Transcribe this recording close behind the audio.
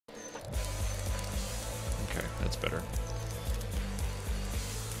that's better.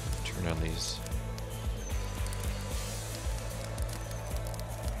 Turn on these.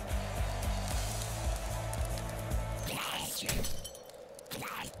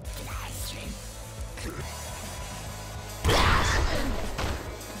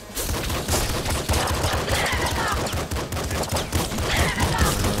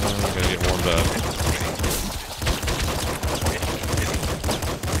 Gotta get warmed up.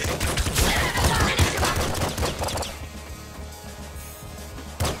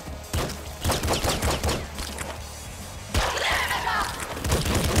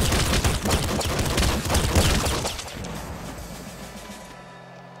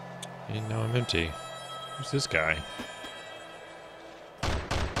 And now I'm empty. Who's this guy?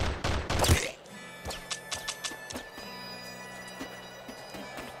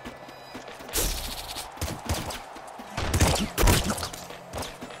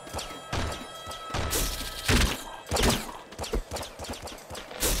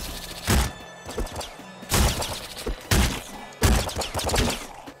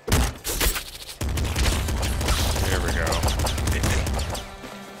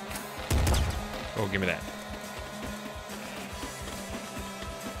 Give me that.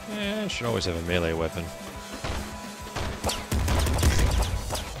 I should always have a melee weapon.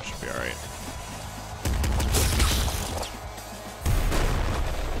 Should be alright.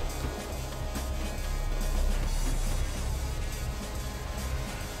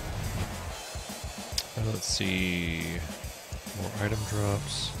 Let's see. More item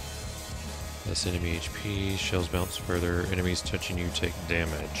drops. Less enemy HP. Shells bounce further. Enemies touching you take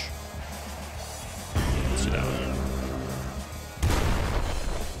damage. Let's do that one.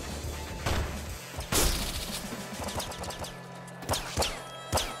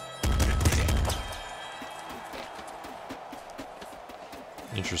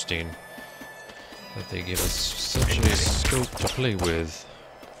 Interesting that they give us such a scope to play with.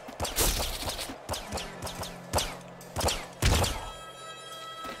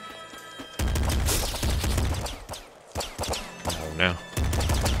 Oh, now.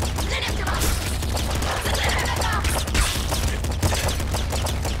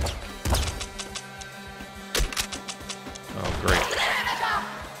 Oh, great.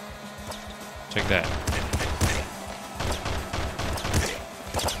 Take that.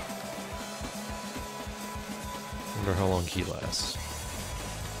 Wonder how long he lasts.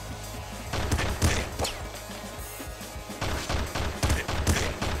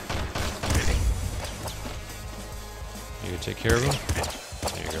 You gonna take care of him?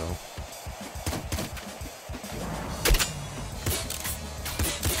 There you go.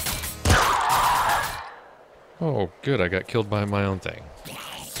 Oh, good. I got killed by my own thing.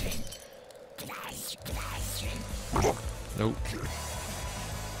 Nope.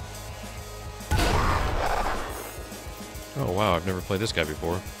 Oh wow, I've never played this guy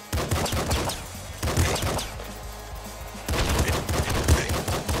before.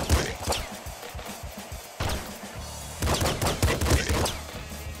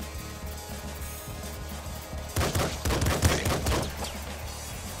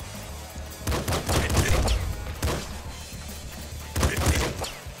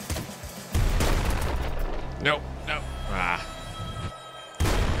 Nope, nope. Ah.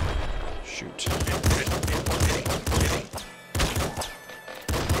 Shoot.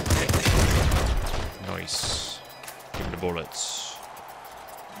 Nice. Give me the bullets.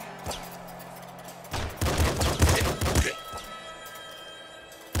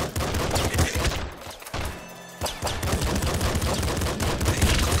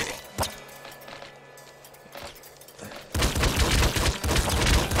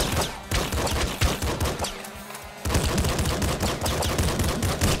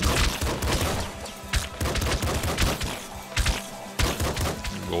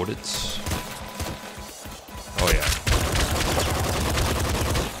 Bullets. Oh yeah.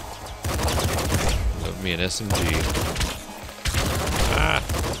 Love me an SMG. Ah!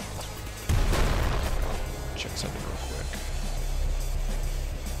 Check something real quick.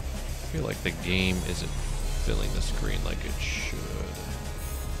 I feel like the game isn't filling the screen like it should.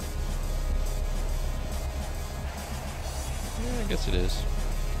 Yeah, I guess it is.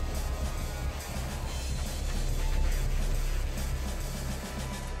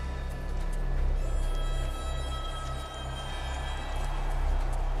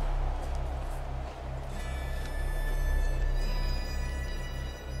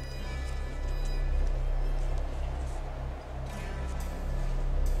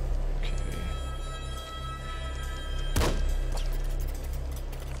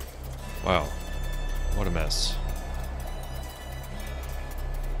 Wow, what a mess.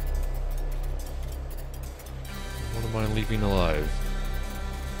 am I leaving alive?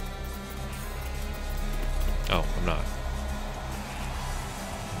 Oh, I'm not.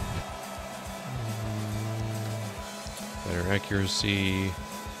 Better accuracy.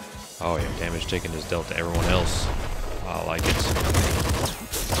 Oh yeah, damage taken is dealt to everyone else. I like it.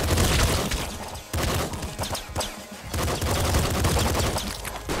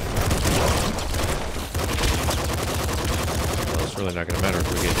 Well, it's really not going to matter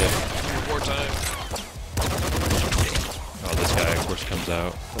if we get hit. More time. Oh, this guy, of course, comes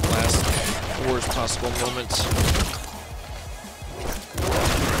out. The last worst possible moment.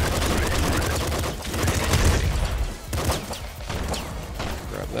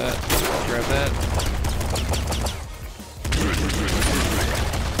 Grab that. Grab that.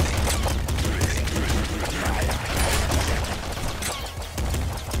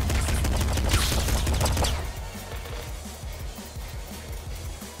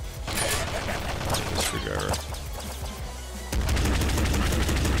 Screwdriver.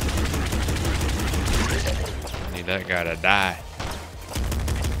 I need that guy to die.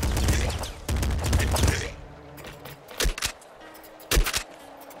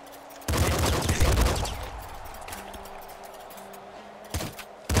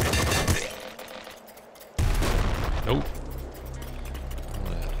 Nope. I'm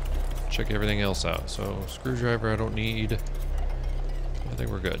gonna check everything else out. So, screwdriver I don't need. I think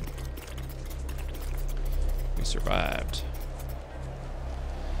we're good. We survived.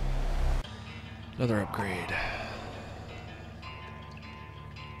 Another upgrade.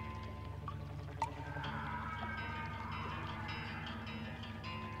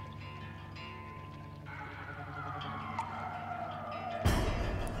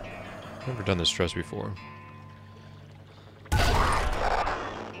 Never done this stress before.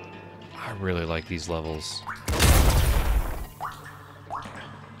 I really like these levels.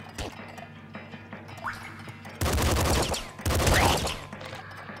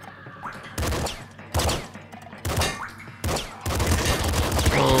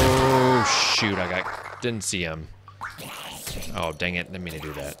 Oh shoot, didn't see him. Oh dang it, didn't mean to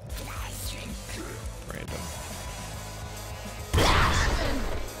do that. Random.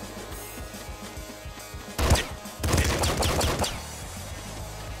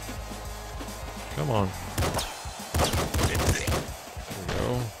 Come on. There we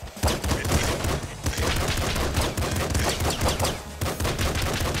go.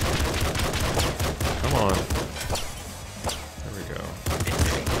 Come on. There we go.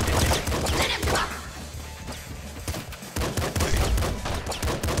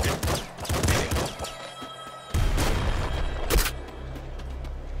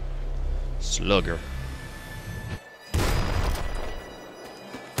 Slugger.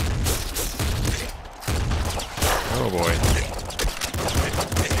 Oh boy.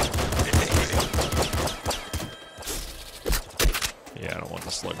 Yeah, I don't want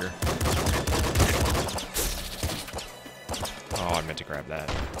the slugger. Oh, I meant to grab that.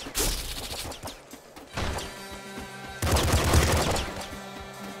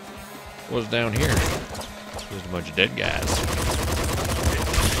 What's down here? There's a bunch of dead guys.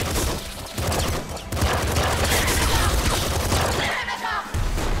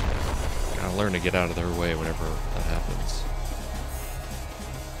 Learn to get out of their way whenever that happens.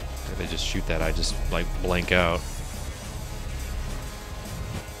 If they just shoot that, I just like blank out.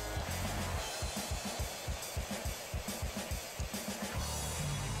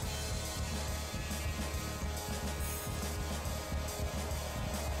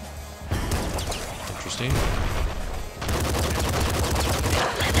 Interesting.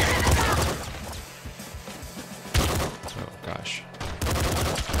 Oh gosh.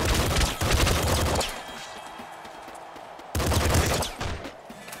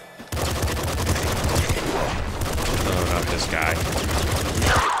 Guy.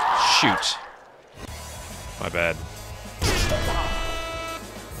 Shoot. My bad.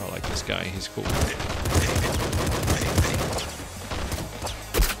 I like this guy. He's cool. Grab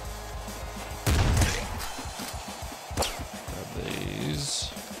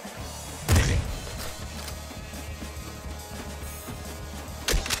these.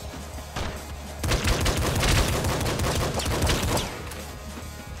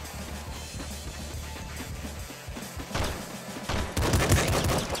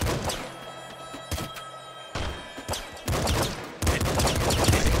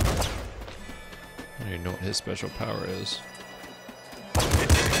 I don't know what his special power is.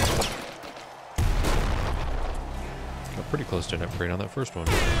 Got pretty close to an upgrade on that first one.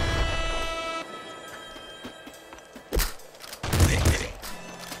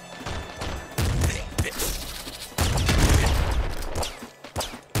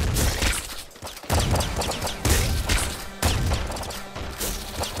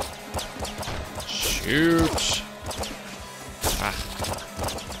 Shoot! Ah.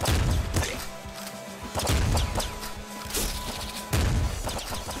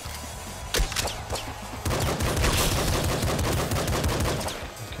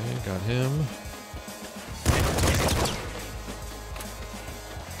 Okay, got him.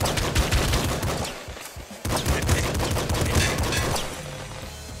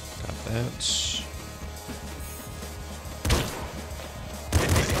 Got that.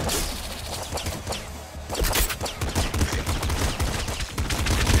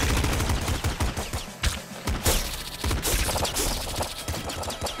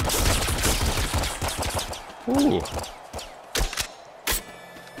 Ooh.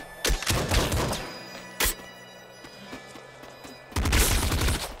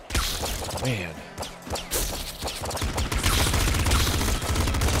 Man.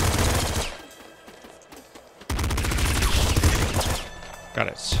 Got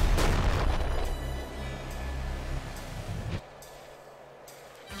it.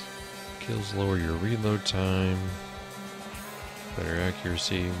 Kills lower your reload time. Better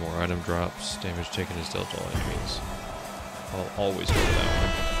accuracy, more item drops, damage taken is dealt to all enemies. I'll always go with that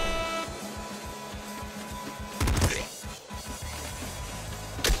one.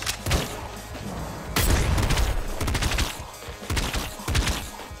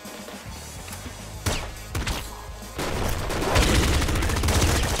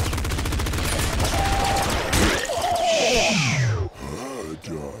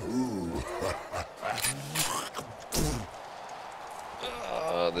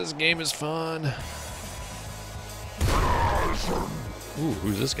 This game is fun. Ooh,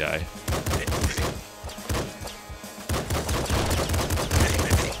 who's this guy?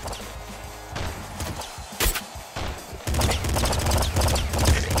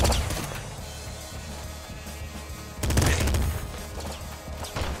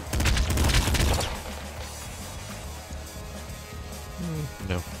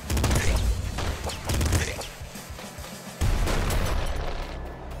 No.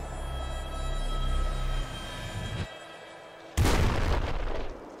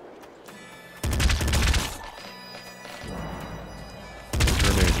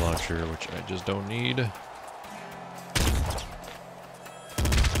 Launcher, which I just don't need.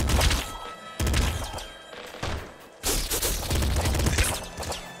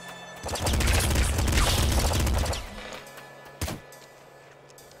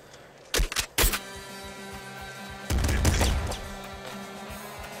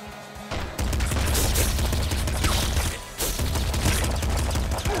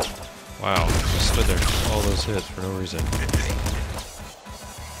 Wow, I stood there all those hits for no reason.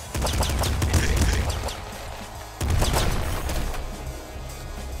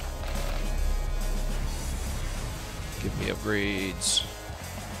 Give me upgrades.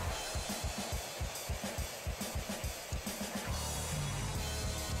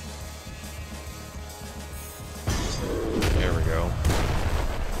 There we go.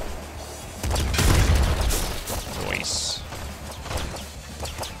 Nice.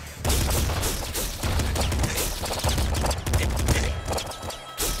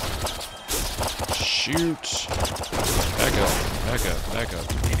 Shoot. Back up, back up, back up.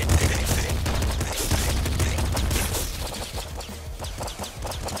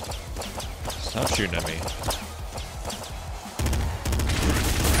 Stop shooting at me.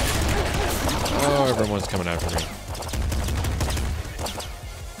 Oh, everyone's coming after me.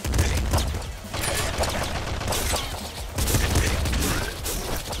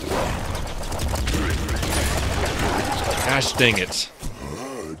 Gosh dang it.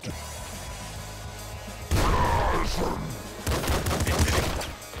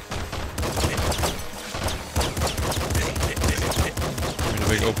 In a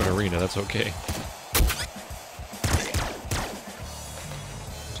big open arena, that's okay.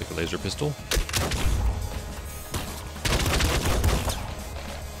 Take a laser pistol.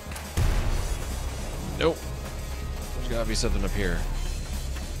 Nope. There's gotta be something up here.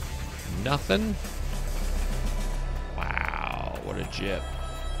 Nothing? Wow, what a jip.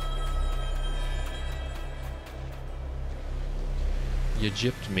 You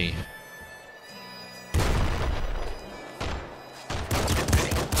gypped me.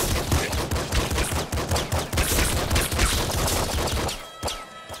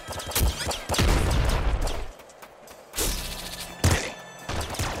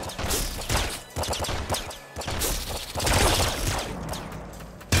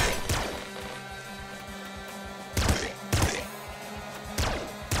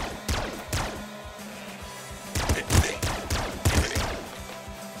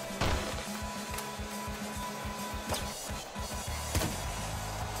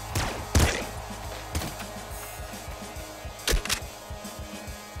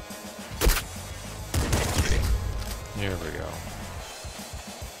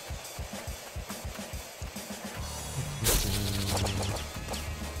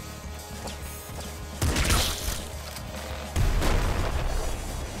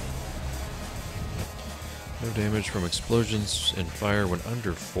 damage from explosions and fire when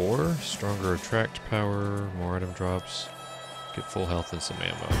under 4. Stronger attract power, more item drops. Get full health and some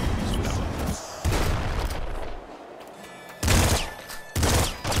ammo. Let's do that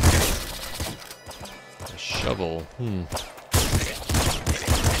one. A shovel.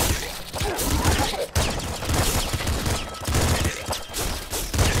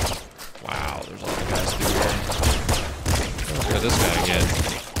 Wow, there's a lot of guys through here. Oh, look at this guy again.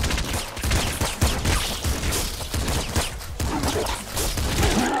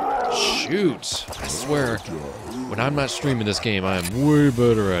 Shoot! I swear, when I'm not streaming this game, I am way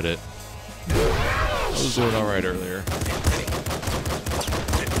better at it. I was doing alright earlier.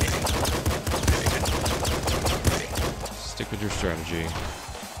 Stick with your strategy.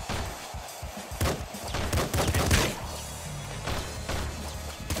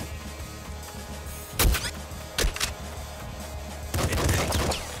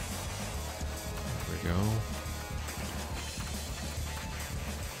 There we go.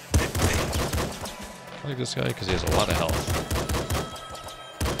 I like this guy because he has a lot of health.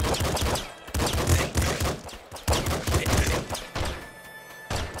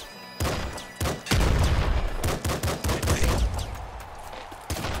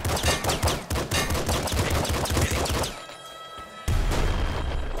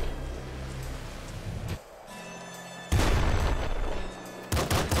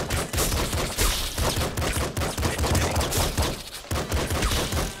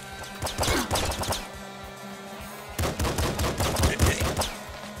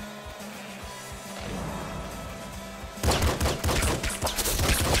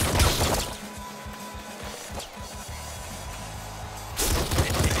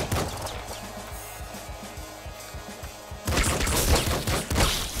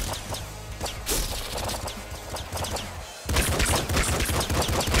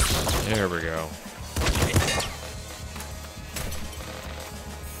 There we go.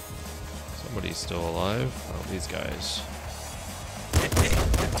 Somebody's still alive. Oh, these guys.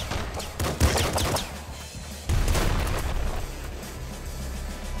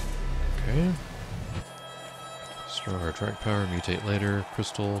 Okay. Stronger attract power, mutate later,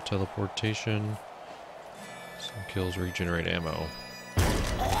 crystal, teleportation. Some kills regenerate ammo.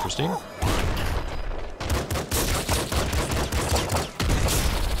 Interesting.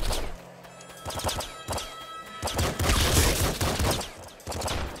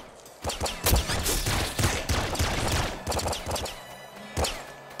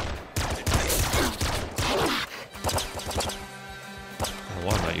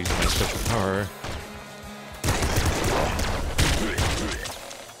 Well, I'm not using my special power.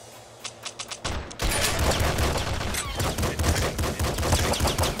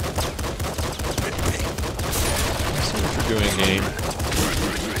 See what you're doing, game.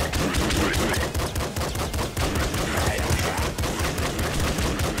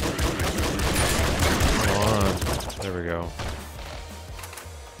 Come on. There we go.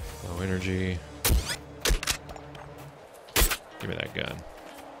 Low energy. Give me that gun.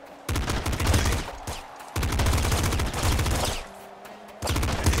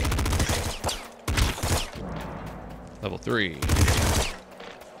 Level 3.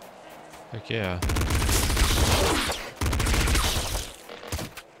 Heck yeah.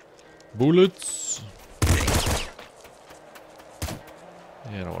 Bullets. Yeah,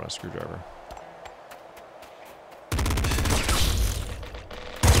 I don't want a screwdriver.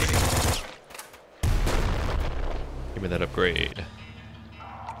 Give me that upgrade.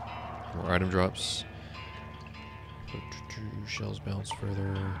 More item drops. Shells bounce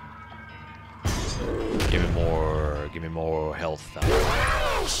further. Give me more health.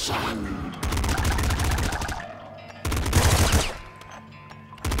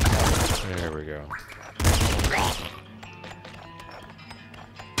 There we go.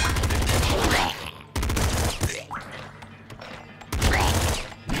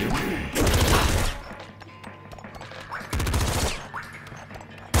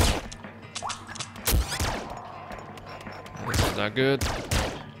 This is not good.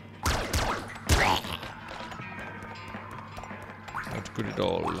 Not good at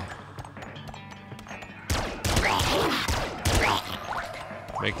all.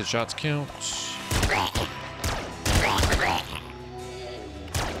 Make the shots count.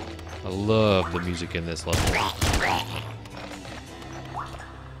 I love the music in this level.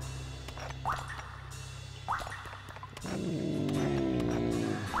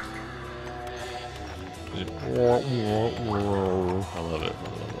 I love it.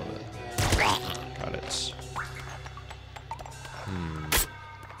 Got it.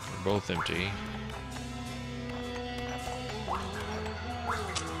 They're both empty.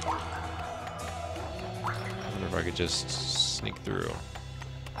 I could just sneak through.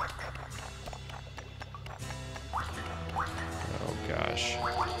 Oh gosh.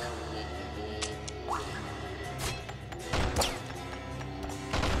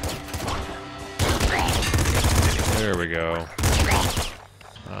 There we go.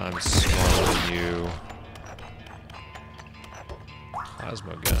 I'm smaller than you.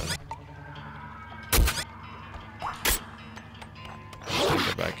 Plasma gun. Let's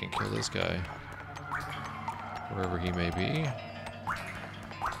go back and kill this guy. Wherever he may be.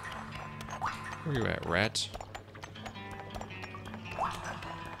 Where you at, rat?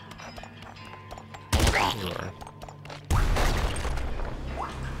 You are.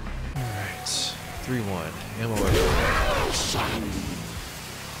 Alright. 3-1. Ammo everywhere.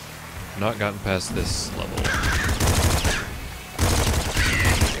 Not gotten past this level.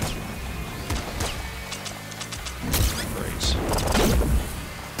 Great.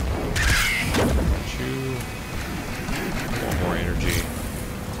 Chew. Want more energy.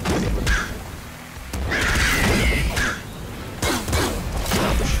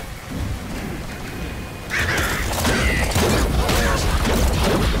 Ouch.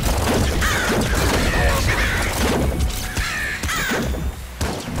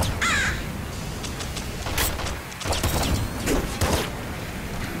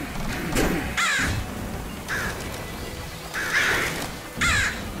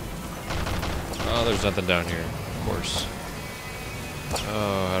 Oh, there's nothing down here, of course.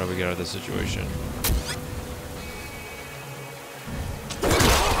 Oh, how do we get out of this situation?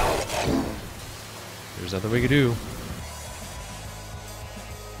 There's nothing we can do.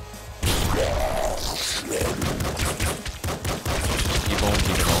 Keep on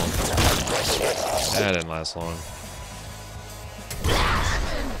keeping on. That didn't last long.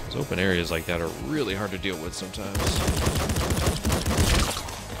 Those open areas like that are really hard to deal with sometimes.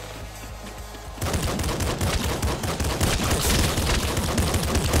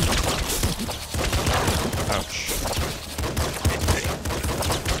 Ouch.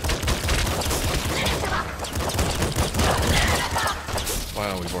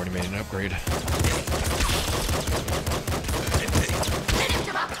 Wow, we've already made an upgrade.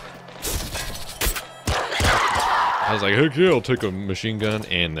 I was like, heck yeah, I'll take a machine gun,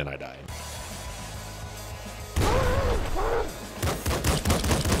 and then I died.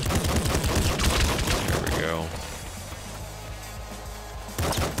 There we go.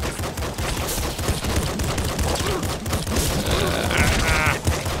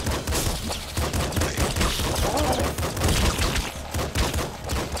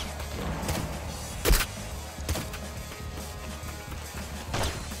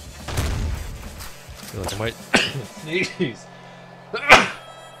 I feel like I might sneeze. Of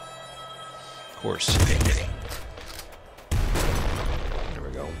course. There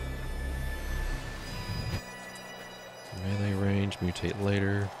we go. Melee range, mutate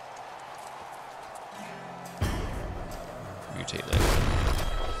later. Mutate later.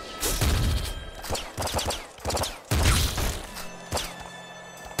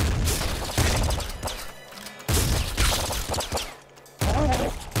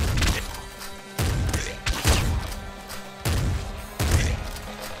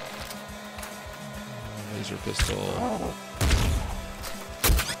 Laser pistol. I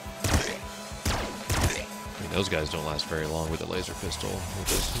mean, those guys don't last very long with a laser pistol,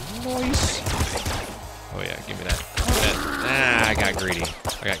 which is nice. Oh yeah, give me that. Ah, I got greedy.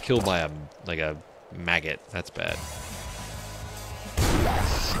 I got killed by a maggot. That's bad.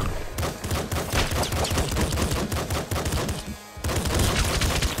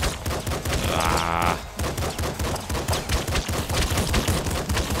 Ah.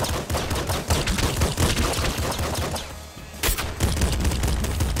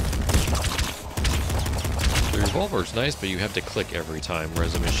 The revolver's nice, but you have to click every time,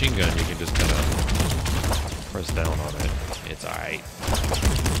 whereas a machine gun, you can just kind of press down on it. It's alright.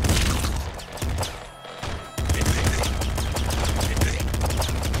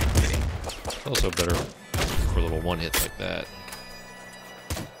 It's also better for little one hits like that.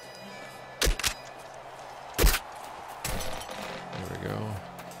 There we go.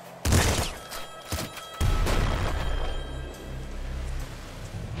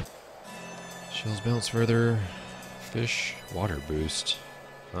 Shells bounce further. Fish. Water boost.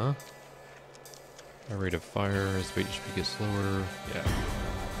 Huh? My rate of fire as the HP gets slower. Yeah.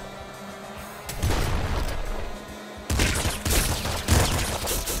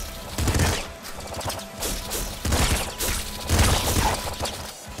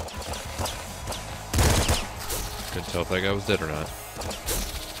 Couldn't tell if that guy was dead or not.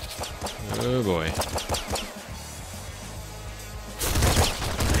 Oh boy.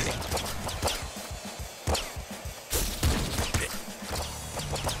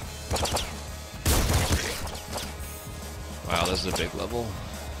 this is a big level.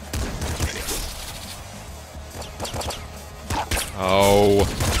 Oh.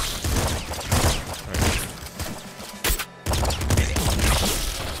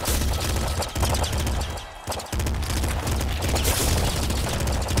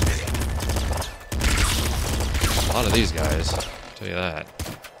 A lot of these guys, I'll tell you that.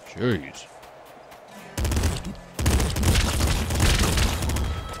 Jeez.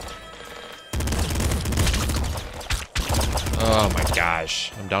 Oh my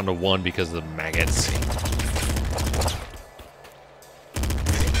gosh. I'm down to 1 because of the maggots.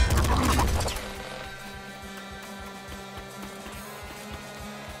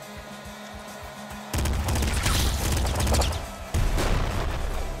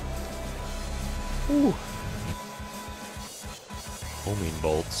 Ooh. Homing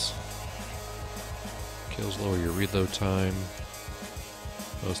bolts. Kills lower your reload time.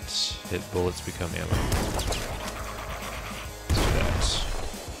 Most hit bullets become ammo. Let's do that.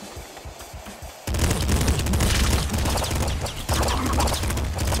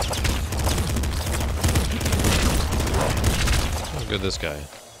 How good this guy.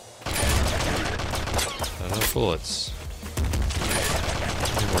 Not enough bullets.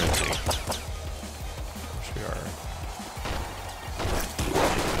 And we're empty. Which we are.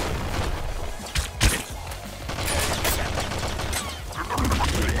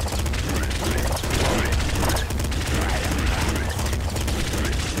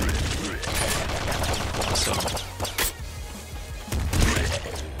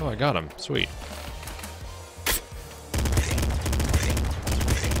 Oh, I got him. Sweet.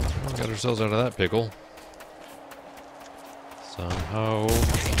 We got ourselves out of that pickle. Somehow.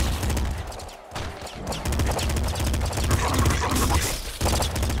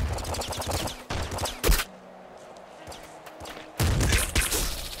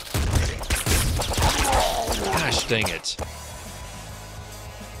 Gosh dang it.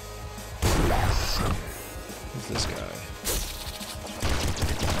 Who's this guy?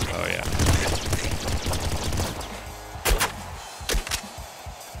 Oh, yeah.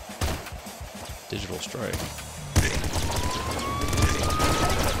 Digital strike.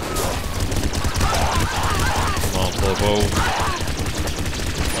 Come on, Flobo.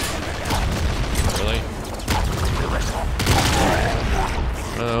 Really?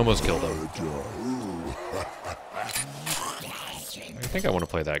 I almost killed him. I think I want to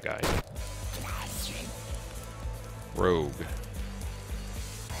play that guy. Rogue.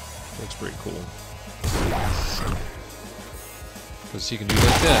 Looks pretty cool. Because he can do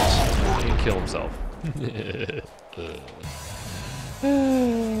like that. He can kill himself.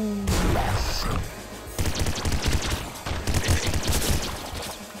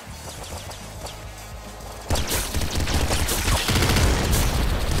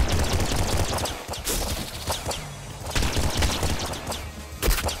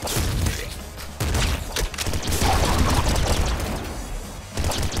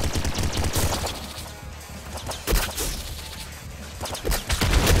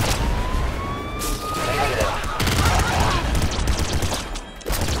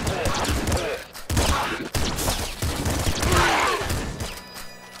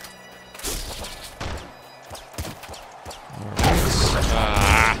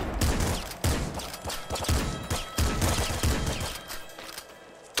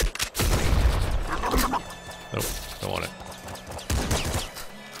 Nope, don't want it.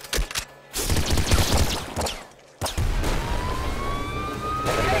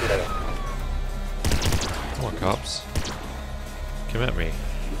 Come on, cops. Come at me.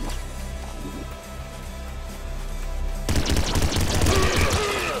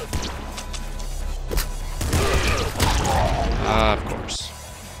 Ah, of course.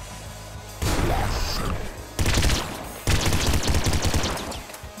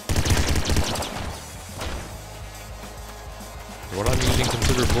 What I'm using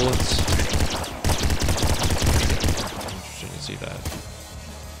considered bullets? Interesting to see that.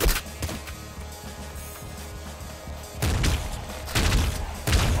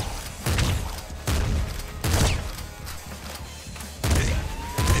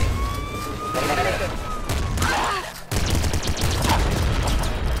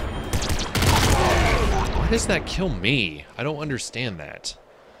 Why does that kill me? I don't understand that.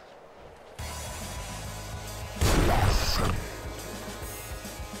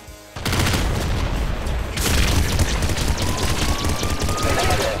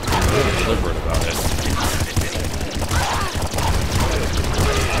 Deliberate about it.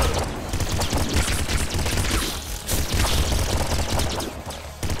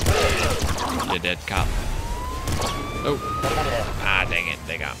 You dead cop. Oh. Ah, dang it.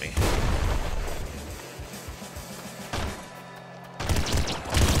 They got me.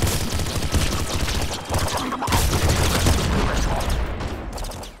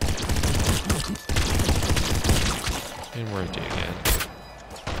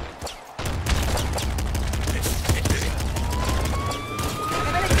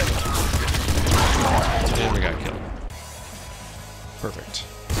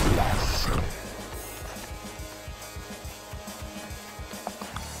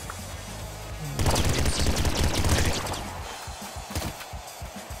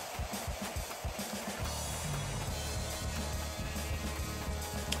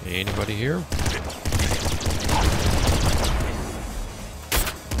 Anybody here?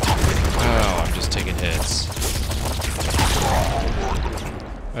 Wow, I'm just taking hits.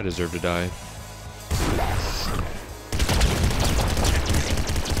 I deserve to die.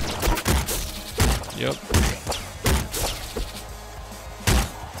 Yep.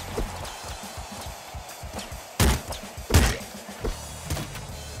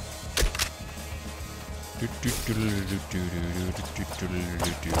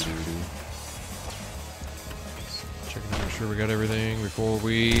 Checking to make sure we got everything before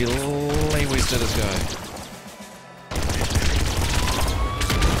we lay waste to this guy.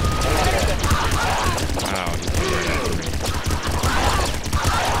 Wow, he came right after me.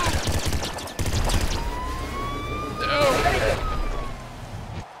 No!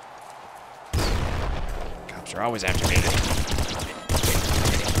 Cops are always after me.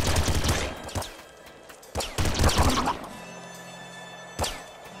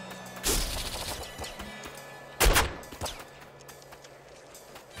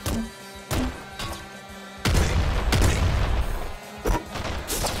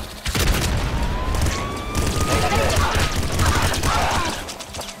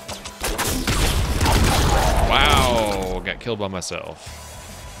 Killed by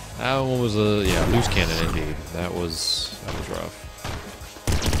myself. That one was a loose cannon indeed. That was rough.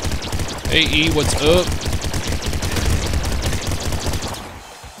 Hey E, what's up?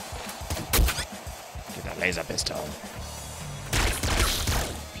 Get that laser pistol.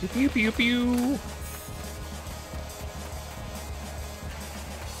 Pew pew pew pew.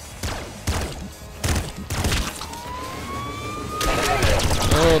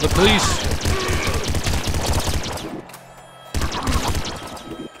 Oh, the police.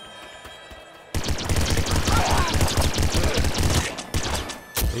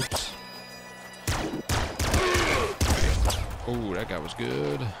 Oh, that guy was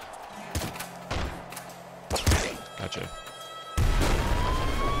good. Gotcha.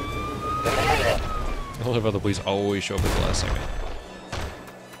 I love how the police always show up at the last second.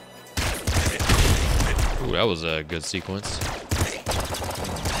 Ooh, that was a good sequence.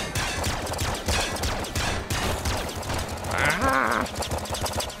 Ah!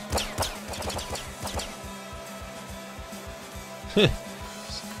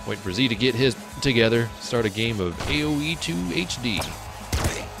 Wait for Z to get his together. Start a game of AoE 2 HD.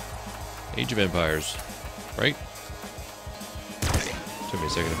 Age of Empires. Right? Took me a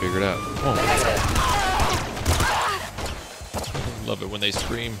second to figure it out. Oh. Love it when they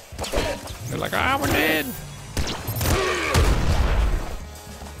scream. They're like, ah, we're dead!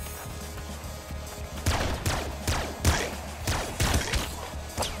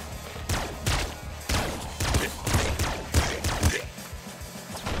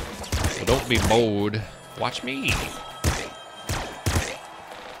 Don't be bold. Watch me.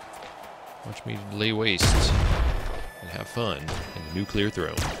 Watch me lay waste and have fun in the nuclear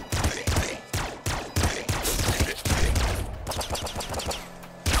throne.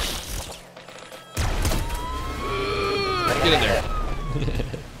 Get in there.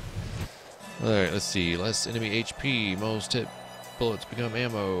 Alright, let's see. Less enemy HP. Most hit bullets become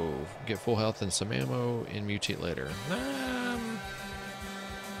ammo. Get full health and some ammo and mutate later.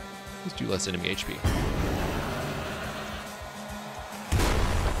 Let's do less enemy HP.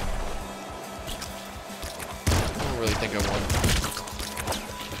 I don't really think I won.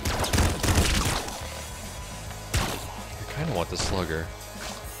 I kind of want the slugger.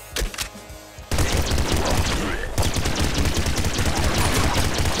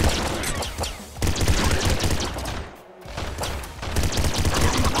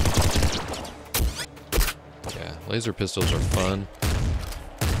 Yeah, laser pistols are fun.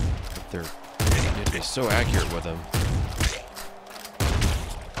 You have to be so accurate with them.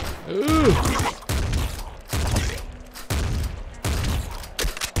 Ooh!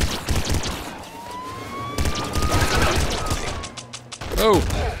 Oh!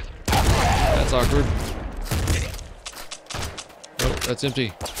 That's awkward. Oh, that's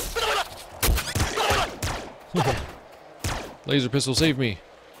empty. Laser pistol saved me.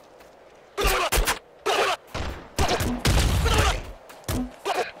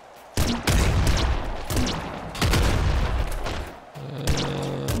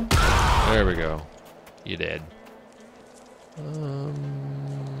 There we go. You dead.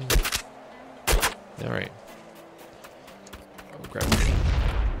 Alright. Oh, grab it.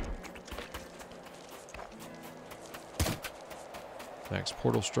 Max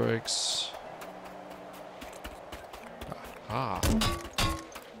portal strikes. Aha.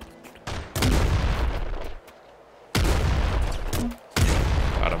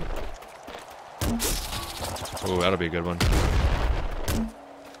 Got him. Oh, that'll be a good one.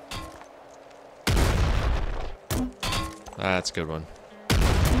 That's a good one.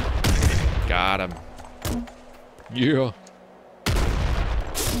 Got him. Yeah.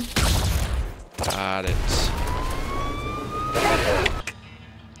 Got it.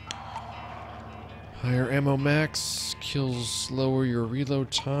 Higher ammo max. Kills lower your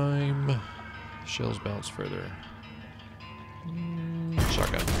reload time. Shells bounce further.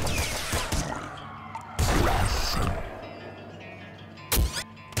 Shotgun.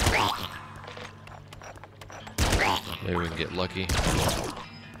 Maybe we can get lucky.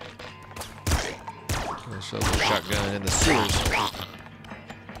 Let's shove the shotgun in the sewers.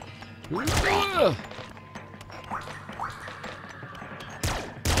 You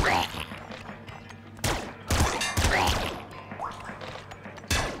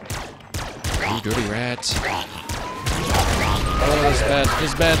dirty rat. Oh, this is bad.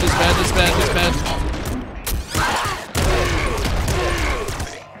 This is bad. This is bad. This is bad. This is bad.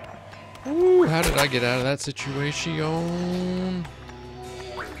 Ooh, how did I get out of that situation?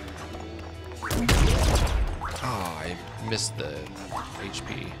 Oh, I missed the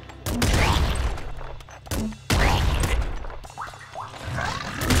HP.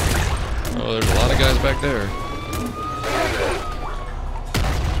 Oh, there's a lot of guys back there.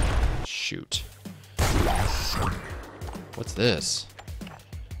 Shoot. What's this?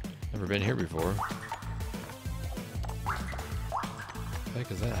 Never been here before. What the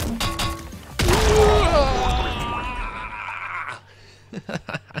heck is that?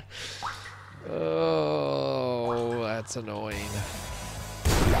 Oh, that's annoying.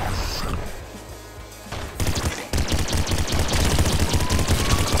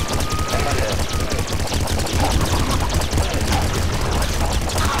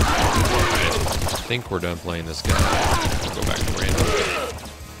 I think we're done playing this guy. We'll go back to random.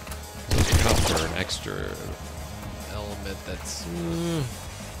 Those cups are an extra element that's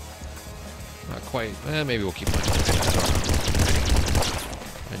not quite. Maybe we'll keep playing this guy.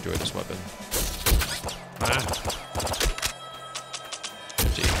 I enjoy this weapon. Ah.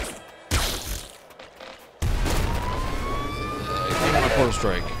 Empty. Give me my portal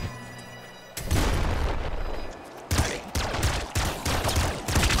strike.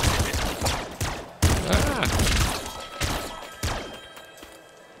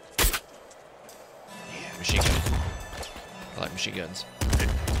 Machine guns.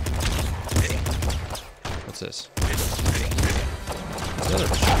 What's this? Another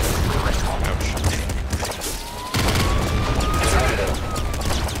machine gun. Ouch.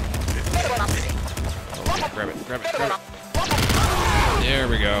 Oh, yeah, grab it, grab it, grab it. There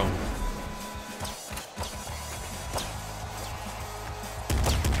we go.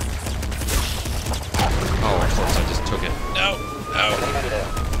 Oh, of course, I just took it. No, no.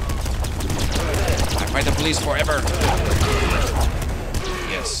 I fight the police forever.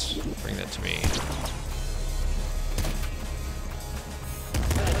 Yes, bring that to me.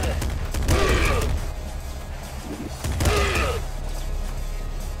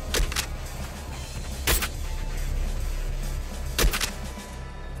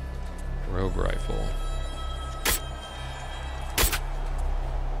 Rogue rifle.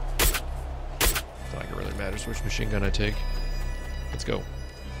 Not like it really matters which machine gun I take. Let's go.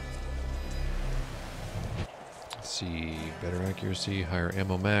 See, better accuracy, higher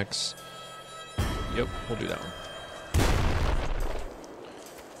ammo max. Yep, we'll do that one.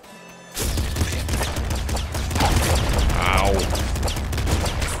 Ow.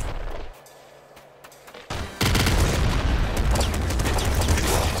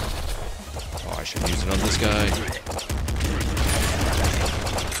 Oh, I should use it on this guy.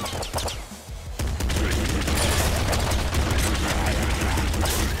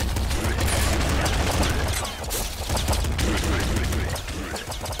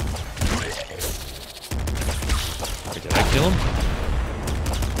 Kill him?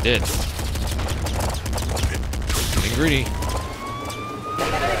 Did. Getting greedy.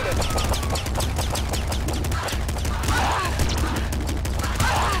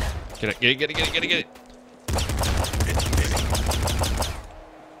 Get it, get it, get it, get it, get it, get it.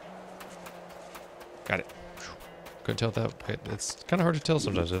 Got it. Couldn't tell that. It's kind of hard to tell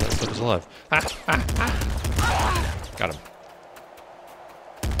sometimes if that stuff is alive. Ah, ah, ah. Got him.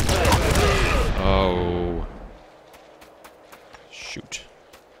 Oh. Shoot.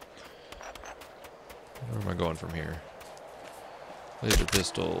 Where am I going from here? Laser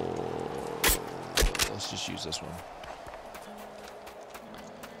pistol. Let's just use this one.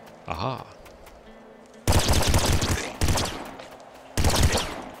 Aha.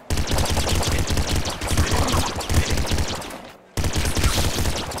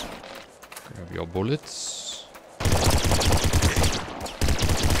 Grab your bullets.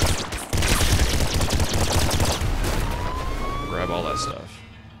 stuff.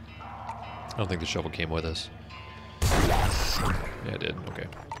 I don't think the shovel came with us. Yeah, it did. Okay.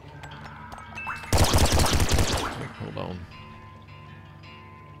 Hold on.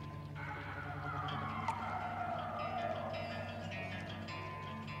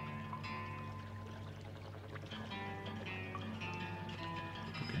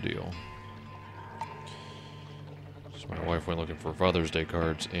 Good deal. So my wife went looking for Father's Day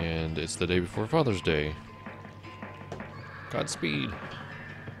cards, and it's the day before Father's Day. Godspeed.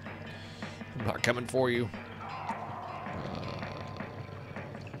 I'm not coming for you.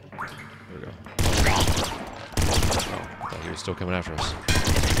 There we go. Oh, I thought he was still coming after us.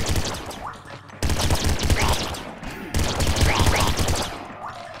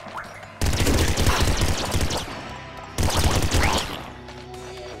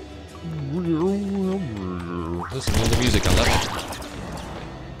 Listen to the music, I love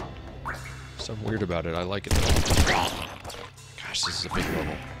it. Something weird about it, I like it though. Gosh, this is a big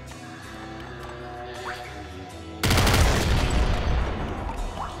level.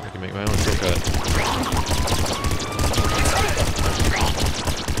 I can make my own shortcut.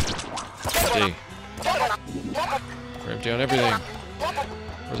 Hey. Ramp down everything.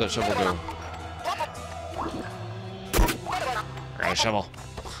 Where's that shovel go? Grab a shovel.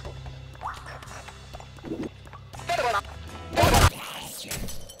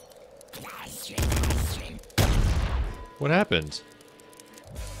 What happened?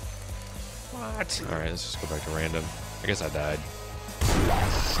 What? Alright, let's just go back to random. I guess I died.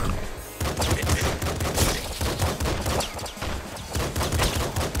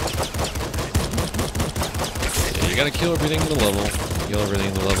 Yeah, you gotta kill everything in the level. Kill everything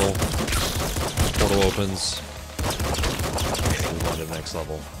in the level. Portal opens. Move on to the next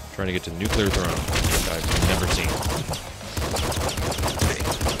level. Trying to get to the nuclear throne, which I've never seen.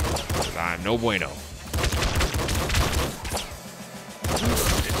 I'm no bueno.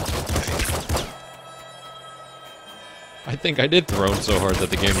 I think I did throne so hard that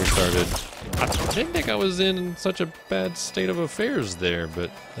the game restarted. I didn't think I was in such a bad state of affairs there,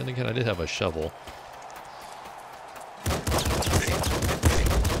 but then again, I did have a shovel.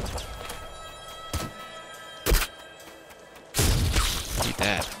 Eat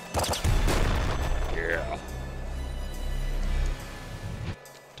that. Yeah.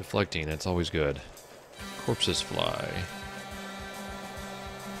 Deflecting, that's always good. Corpses fly.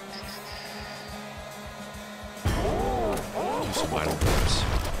 Some item drops.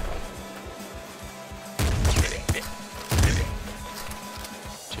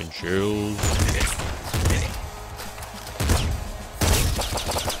 Tin shells.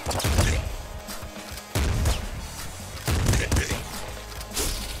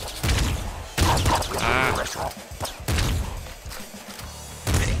 Ah.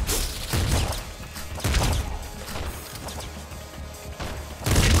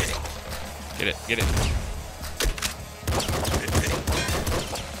 Get it, get it.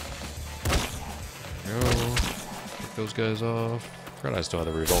 Those guys off. Forgot I still had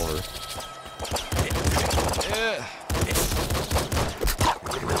a revolver. Yeah.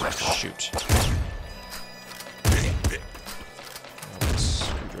 Shoot. Oh,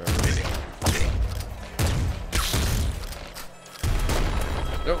 screwdriver.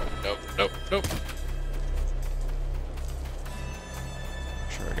 Nope, nope, nope, nope.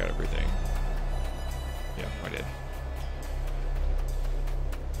 Sure, I got everything. Yeah, I did.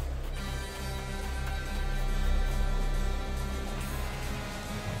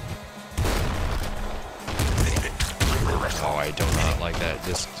 Oh, I do not like that.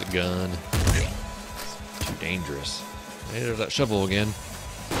 This gun. It's too dangerous. Hey, there's that shovel again.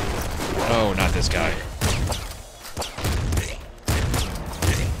 Oh, not this guy.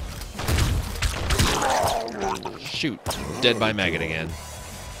 Shoot. Dead by maggot again.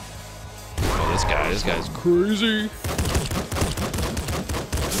 Oh, this guy's crazy.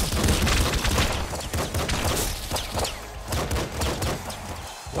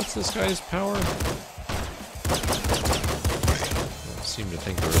 What's this guy's power? I seem to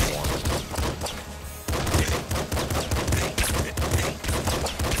think there is one.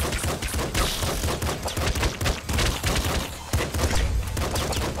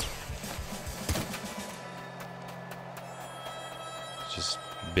 It's just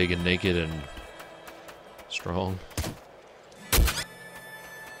big and naked and strong.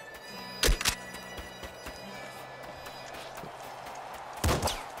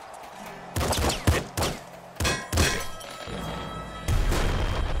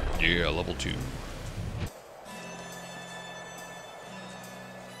 Yeah, level 2.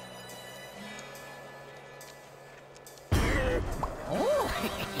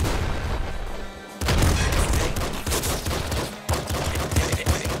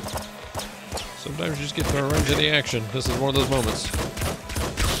 Sometimes you just get thrown right into the action. This is one of those moments.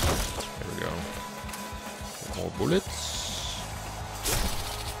 There we go. More bullets.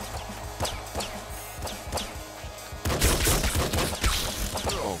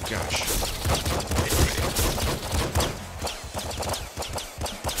 Oh gosh.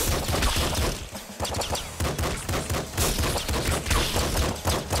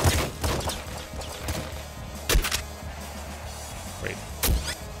 Wait.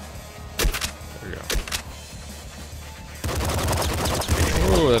 There we go.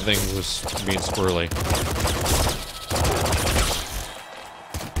 Oh, that thing was being squirrely.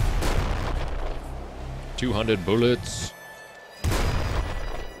 $200 bullets.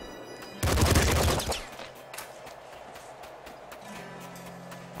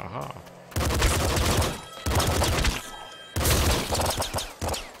 Aha.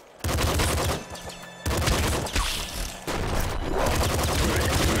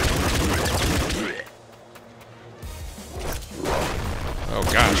 Oh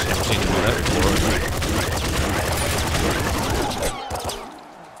gosh, I've seen him do that before.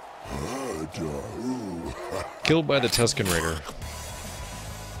 Killed by the Tusken Raider.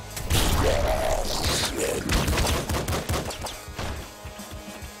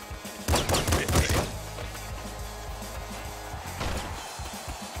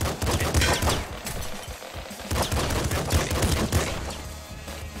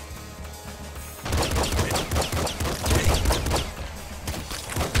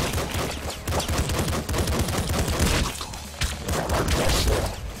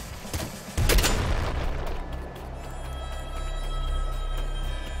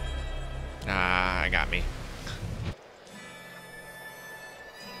 Ah, got me.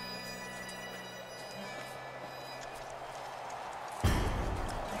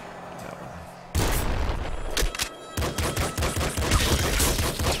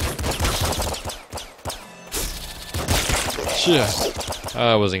 Shit.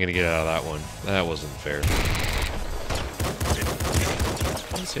 I wasn't gonna get out of that one. That wasn't fair.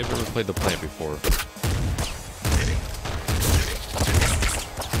 Let's see if I've ever played the plant before.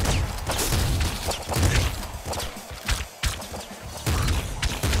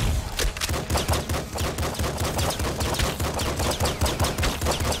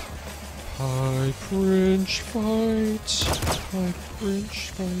 French fight. My French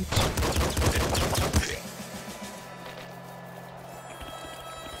fight.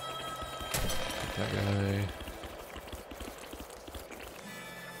 That guy.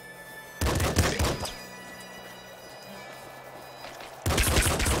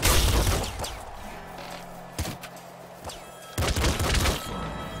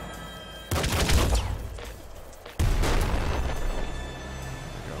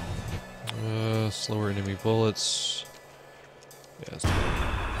 Slower enemy bullets. Yes.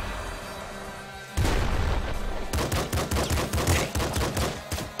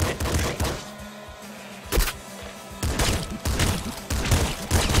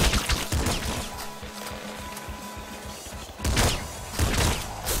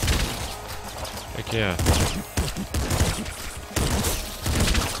 Heck yeah.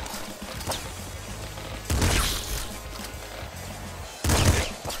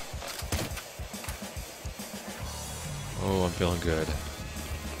 Oh, I'm feeling good.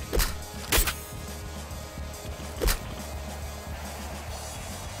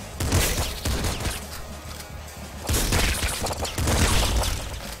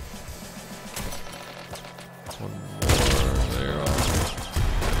 One more there.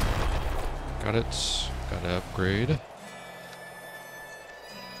 Got it. Got to upgrade.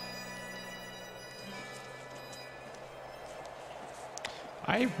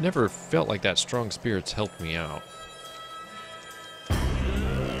 I've never felt like that strong spirits helped me out.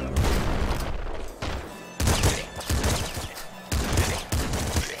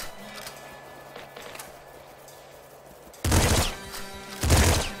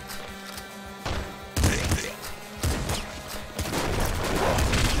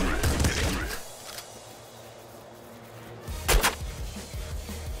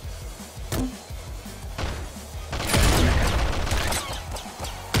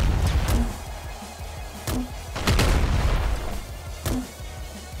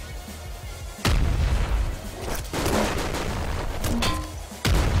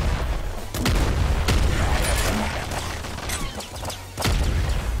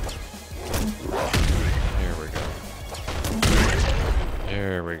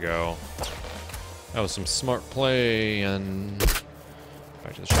 There we go. That was some smart play, and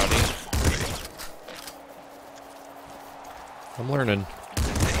back to the shotty. I'm learning.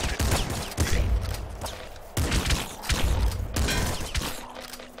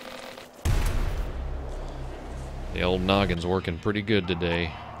 The old noggin's working pretty good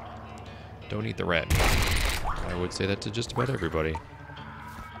today. Don't eat the rat meat. I would say that to just about everybody.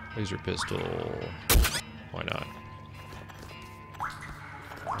 Laser pistol. Why not?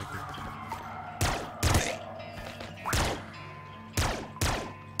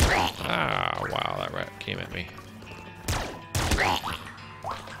 Ah, wow, that rat came at me.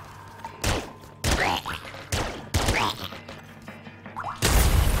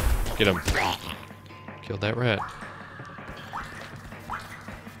 Get him. Killed that rat.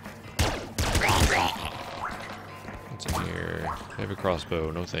 What's in here? I have a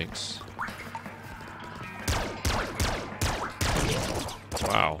crossbow, no thanks.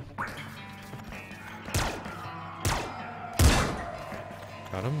 Wow.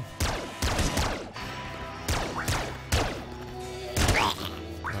 Got him.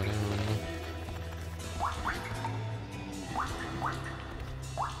 Got him.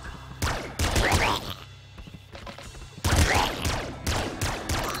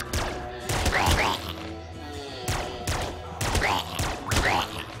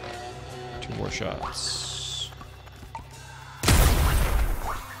 2 more shots.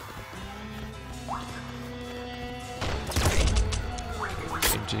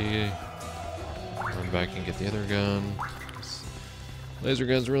 Empty. Run back and get the other gun. Laser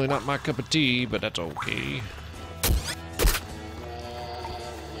gun's really not my cup of tea, but that's okay.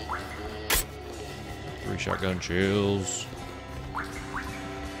 3 shotgun shells.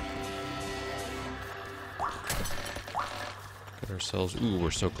 Get ourselves. Ooh,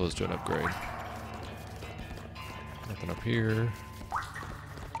 we're so close to an upgrade. Nothing up here.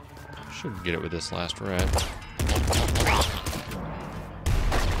 Should get it with this last rat.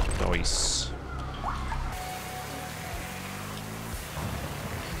 Nice.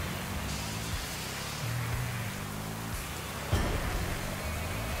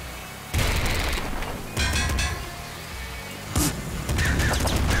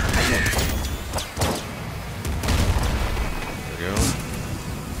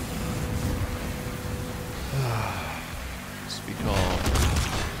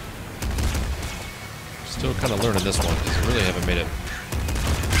 Still kind of learning this one because I really haven't made it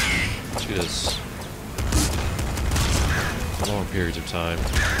to this long periods of time.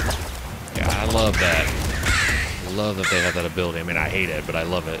 Yeah, I love that. I love that they have that ability. I mean, I hate it, but I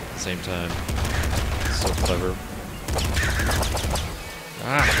love it at the same time. It's so clever.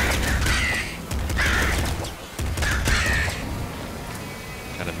 Ah!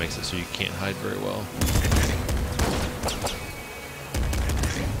 Kind of makes it so you can't hide very well.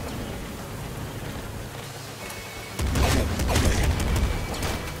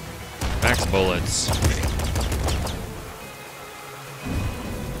 Max bullets.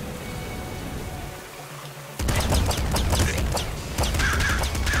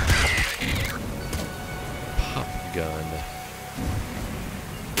 Pop gun.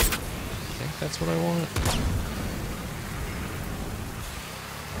 I think that's what I want.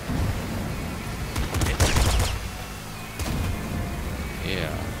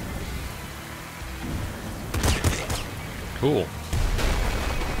 Yeah. Cool.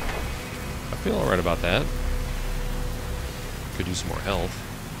 I feel alright about that. Could use some more health.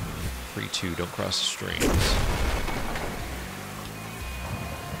 Free 2, don't cross the streams.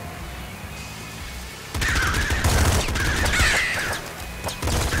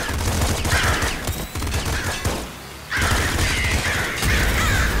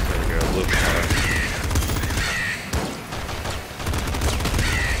 There we go, blue power.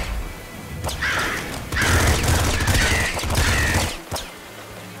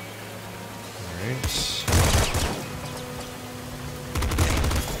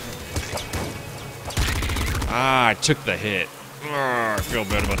 Ah, I took the hit. Urgh, I feel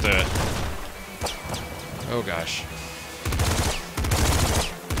bad about that. Oh gosh.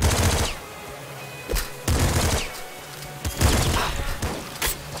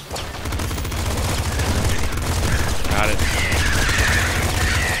 Got it.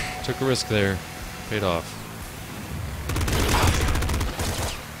 Took a risk there. Paid off.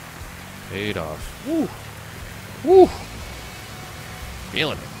 Paid off. Woo! Woo!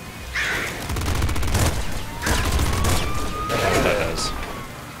 Feeling it. What that does.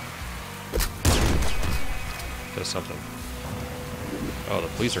 Does something. Oh, the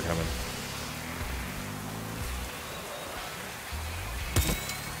police are coming.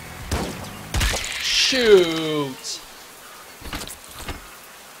 Shoot!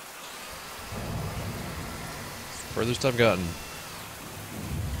 Furthest I've gotten.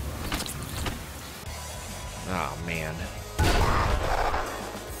 Oh, man.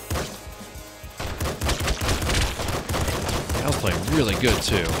 I was playing really good,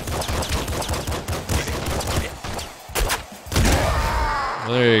 too.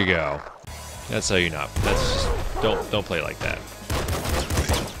 there you go. That's how you not. That's just, don't play like that.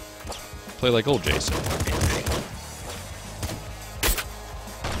 Play like old Jason.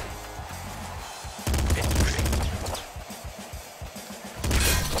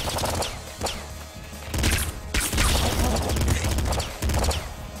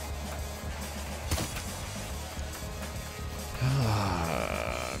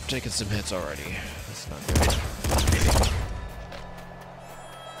 I've taken some hits already. That's not good.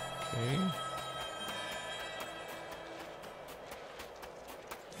 Okay.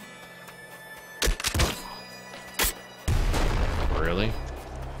 Really?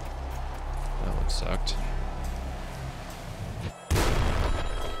 That one sucked.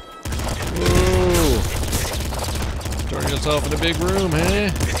 Whoa! Turning us off in a big room, huh?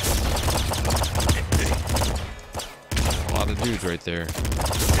 A lot of dudes right there.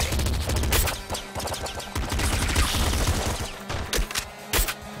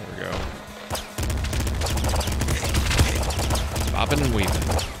 There we go. Bopping and weaving.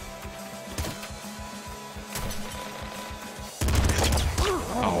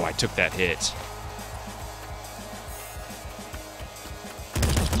 Oh, I took that hit.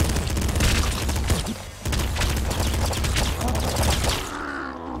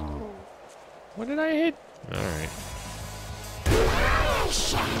 What did I hit? Alright.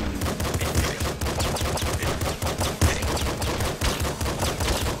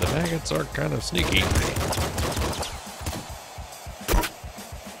 The maggots are kind of sneaky.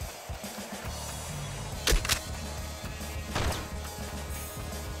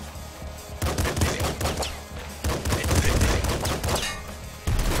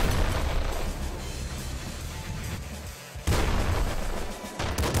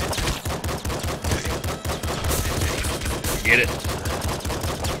 Get it.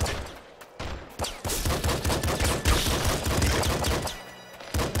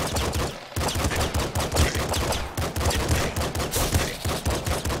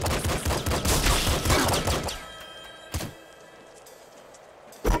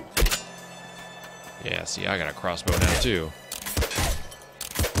 Yeah, see, I got a crossbow now, too.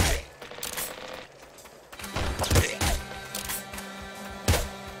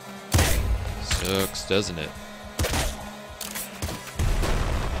 Sucks, doesn't it?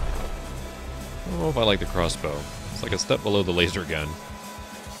 I don't know if I like the crossbow. It's like a step below the laser gun.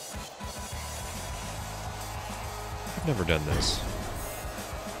 I've never done this.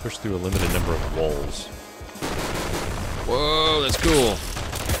 Push through a limited number of walls. Whoa, that's cool.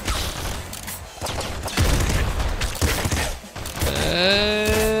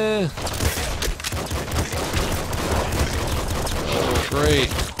 Oh, great.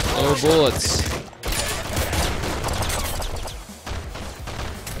 Lower bullets.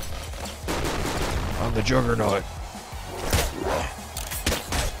 I'm the Juggernaut.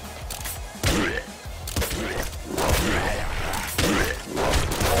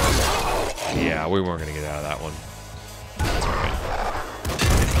 Yeah, we weren't going to get out of that one. That's alright.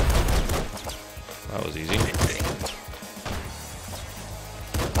 That was easy.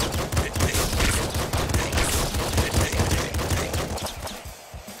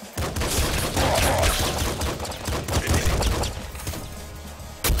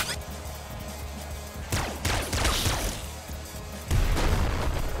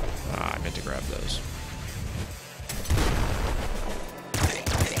 To grab those.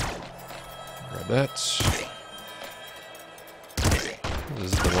 Grab that. This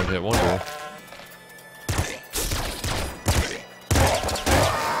is the one-hit wonder.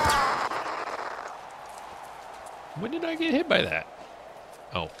 When did I get hit by that?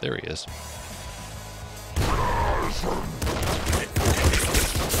 Oh, there he is.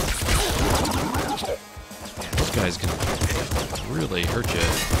 These guys can really hurt you.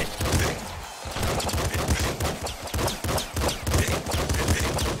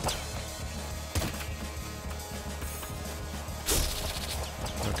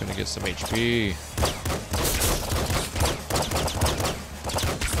 Gonna get some HP.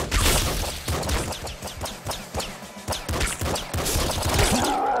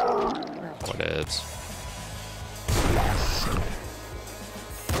 Whatevs.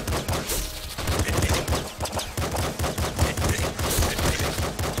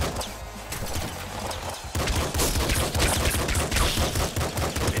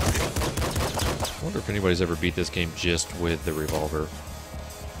 I wonder if anybody's ever beat this game just with the revolver.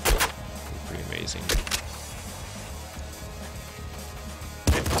 Pretty amazing.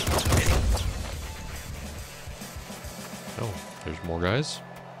 Oh, there's more guys.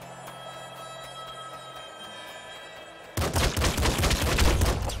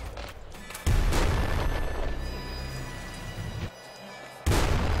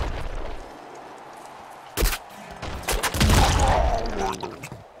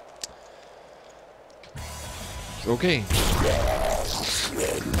 Okay.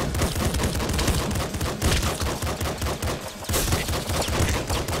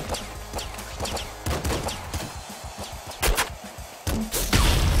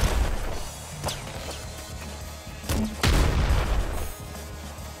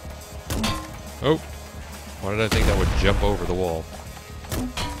 Oh, why did I think that would jump over the wall?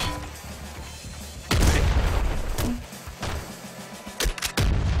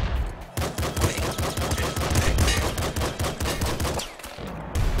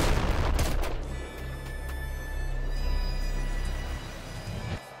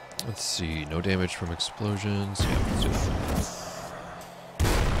 Let's see, no damage from explosions. Yeah, let's do that.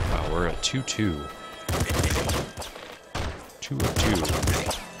 Wow, we're at 2-2. 2 of 2.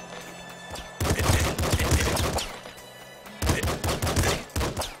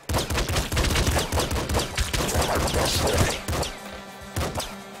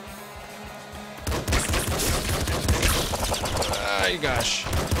 Ah, gosh.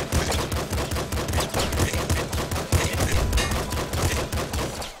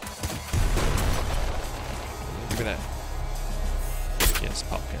 Give me that. Yes,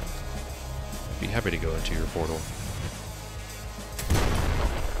 Popcan. Be happy to go into your portal.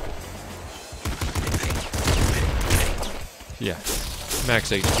 Yeah.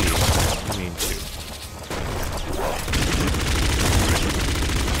 Max HP. You mean 2.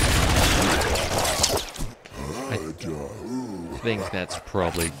 I think that's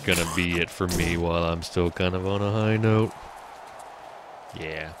probably gonna be it for me while I'm still kind of on a high note.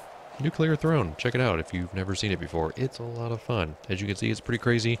 Yeah. Nuclear Throne. Check it out if you've never seen it before. It's a lot of fun. As you can see, it's pretty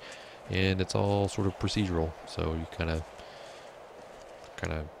crazy, and it's all sort of procedural, so you kind of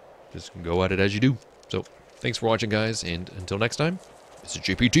just go at it as you do. So, thanks for watching, guys, and until next time, this is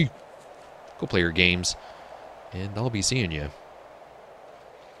JPT. Go play your games, and I'll be seeing you.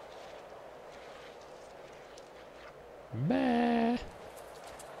 Bye.